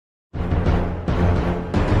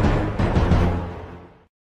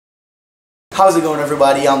How's it going,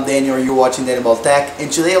 everybody? I'm Daniel, you're watching Jumbl Tech,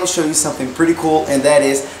 and today I'll show you something pretty cool, and that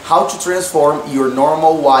is how to transform your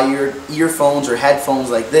normal wired earphones or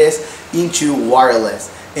headphones like this into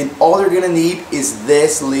wireless. And all you're gonna need is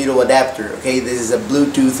this little adapter, okay? This is a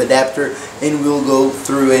Bluetooth adapter, and we'll go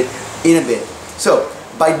through it in a bit. So,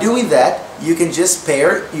 by doing that, you can just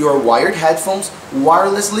pair your wired headphones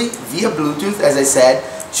wirelessly via Bluetooth, as I said,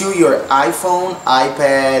 to your iPhone,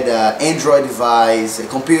 iPad, Android device, a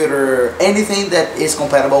computer, anything that is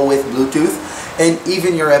compatible with Bluetooth, and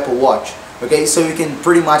even your Apple Watch. Okay, so you can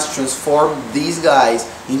pretty much transform these guys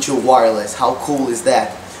into wireless. How cool is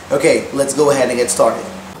that? Okay, let's go ahead and get started.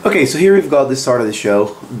 Okay, so here we've got the start of the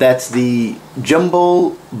show. That's the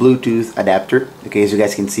Jumbl Bluetooth adapter. Okay, as you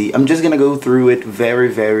guys can see, I'm just gonna go through it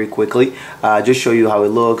very quickly, just show you how it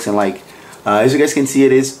looks, and as you guys can see,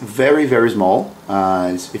 it is very small.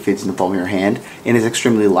 It fits in the palm of your hand, and it's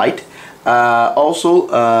extremely light.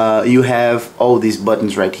 Also, you have all these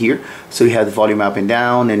buttons right here. So you have the volume up and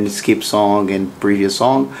down, and skip song and previous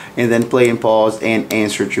song, and then play and pause and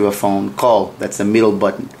answer to a phone call. That's the middle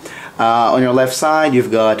button. On your left side,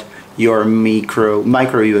 you've got your micro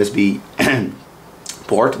USB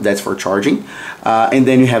port. That's for charging, and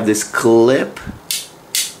then you have this clip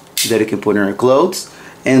that you can put in your clothes.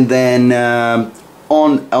 And then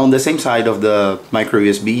on the same side of the micro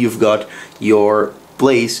USB, you've got your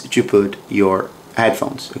place to put your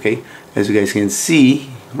headphones. Okay, as you guys can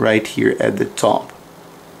see right here at the top,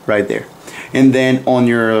 right there. And then on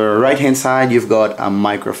your right hand side, you've got a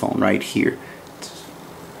microphone right here.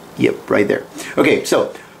 Yep, right there. Okay,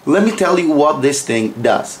 so let me tell you what this thing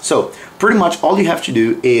does. So pretty much all you have to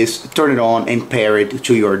do is turn it on and pair it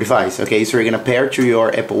to your device. Okay, so you're gonna pair it to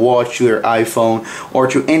your Apple Watch, to your iPhone, or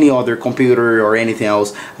to any other computer or anything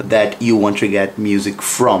else that you want to get music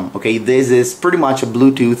from. Okay, this is pretty much a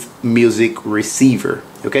Bluetooth music receiver.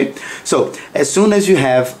 Okay, so as soon as you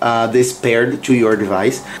have this paired to your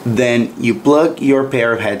device, then you plug your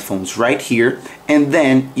pair of headphones right here, and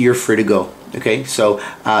then you're free to go. Okay, so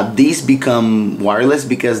these become wireless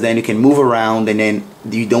because then you can move around, and then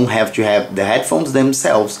you don't have to have the headphones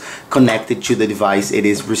themselves connected to the device it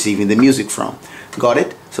is receiving the music from. Got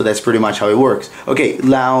it? So that's pretty much how it works. Okay,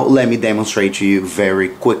 now let me demonstrate to you very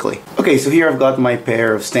quickly. Okay, so here I've got my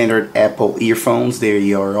pair of standard Apple earphones.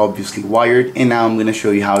 They are obviously wired, and now I'm going to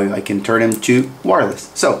show you how I can turn them to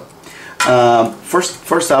wireless. So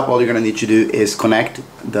first up, all you're going to need to do is connect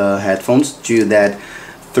the headphones to that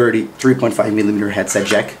 3.5mm headset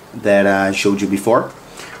jack that I showed you before.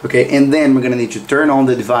 Okay, and then we're gonna need to turn on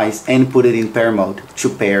the device and put it in pair mode to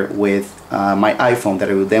pair with my iPhone that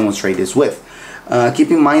I will demonstrate this with.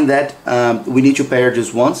 Keep in mind that we need to pair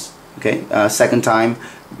just once. Okay, second time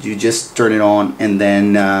you just turn it on, and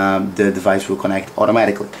then the device will connect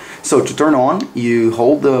automatically. So to turn on, you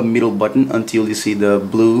hold the middle button until you see the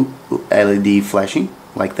blue LED flashing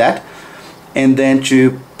like that, and then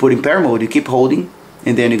to put in pair mode, you keep holding,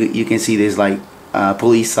 and then you can see there's like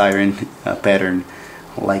police siren pattern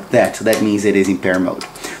like that. So that means it is in pair mode.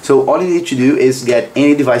 So all you need to do is get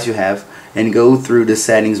any device you have and go through the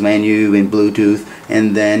settings menu in Bluetooth,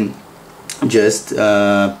 and then just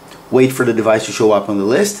wait for the device to show up on the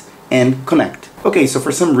list and connect. Okay, so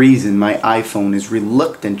for some reason my iPhone is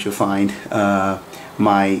reluctant to find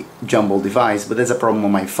my Jumbl device, but that's a problem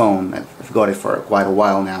on my phone. I've got it for quite a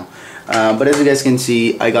while now. But as you guys can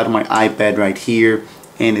see, I got my iPad right here,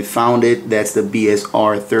 and it found it. That's the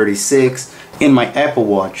BSR36. In my Apple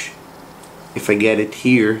Watch, if I get it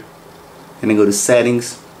here and I go to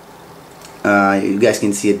settings, you guys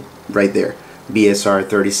can see it right there,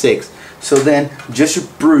 BSR36. So then, just to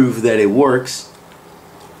prove that it works,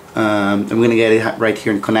 I'm gonna get it right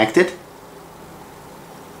here and connect it.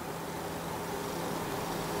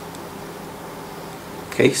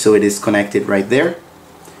 Okay, so it is connected right there,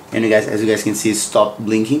 and as you guys can see, it stopped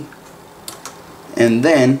blinking. And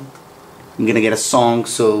then I'm gonna get a song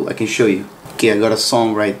so I can show you. Okay, I got a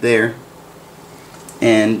song right there,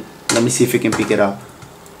 and let me see if you can pick it up.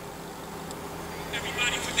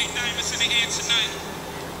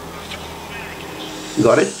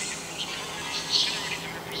 Got it?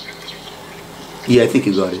 Yeah, I think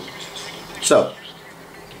you got it. So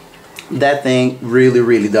that thing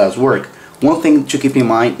really does work. One thing to keep in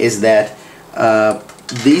mind is that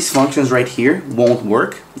these functions right here won't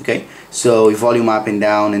work. Okay, so volume up and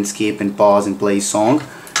down and skip and pause and play song,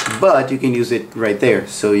 but you can use it right there.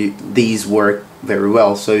 So these work very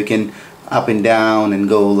well. So you can up and down and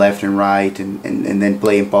go left and right, and then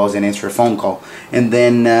play and pause and answer a phone call. And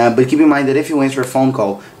then but keep in mind that if you answer a phone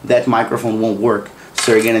call, that microphone won't work.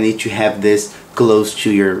 So you're gonna need to have this close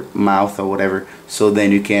to your mouth or whatever, so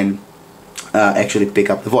then you can actually pick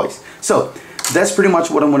up the voice. So that's pretty much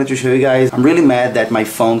what I wanted to show you guys. I'm really mad that my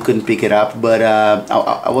phone couldn't pick it up, but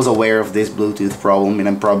I was aware of this Bluetooth problem, and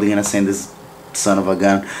I'm probably gonna send this son of a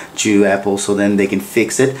gun to Apple so then they can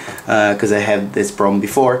fix it, because I had this problem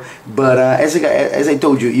before. But as I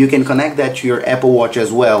told you, you can connect that to your Apple Watch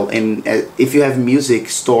as well, and if you have music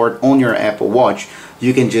stored on your Apple Watch,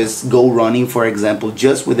 you can just go running, for example,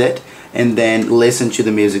 just with it, and then listen to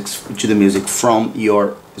the music from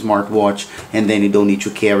your smartwatch, and then you don't need to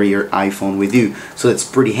carry your iPhone with you. So that's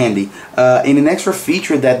pretty handy. And an extra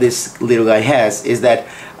feature that this little guy has is that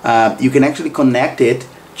you can actually connect it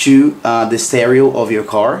to the stereo of your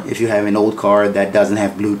car if you have an old car that doesn't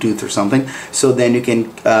have Bluetooth or something. So then you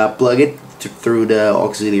can plug it through the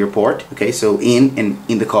auxiliary port, okay, so in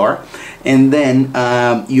the car, and then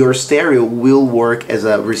your stereo will work as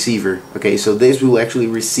a receiver, okay. So this will actually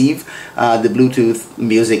receive the Bluetooth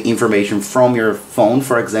music information from your phone,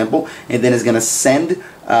 for example, and then it's gonna send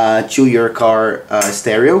to your car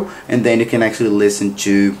stereo, and then you can actually listen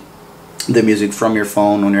to the music from your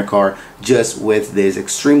phone on your car just with this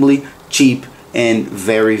extremely cheap and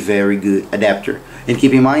very good adapter. And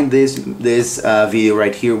keep in mind, this video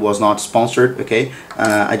right here was not sponsored, okay.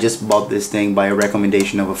 I just bought this thing by a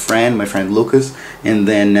recommendation of a friend, my friend Lucas, and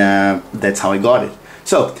then that's how I got it.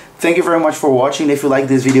 So thank you very much for watching. If you like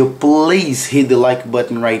this video, please hit the like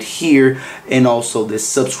button right here, and also the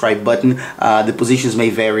subscribe button. The positions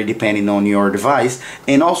may vary depending on your device,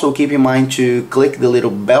 and also keep in mind to click the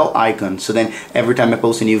little bell icon, so then every time I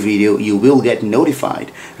post a new video you will get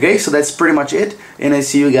notified. Okay, so that's pretty much it, and I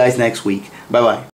see you guys next week. Bye bye.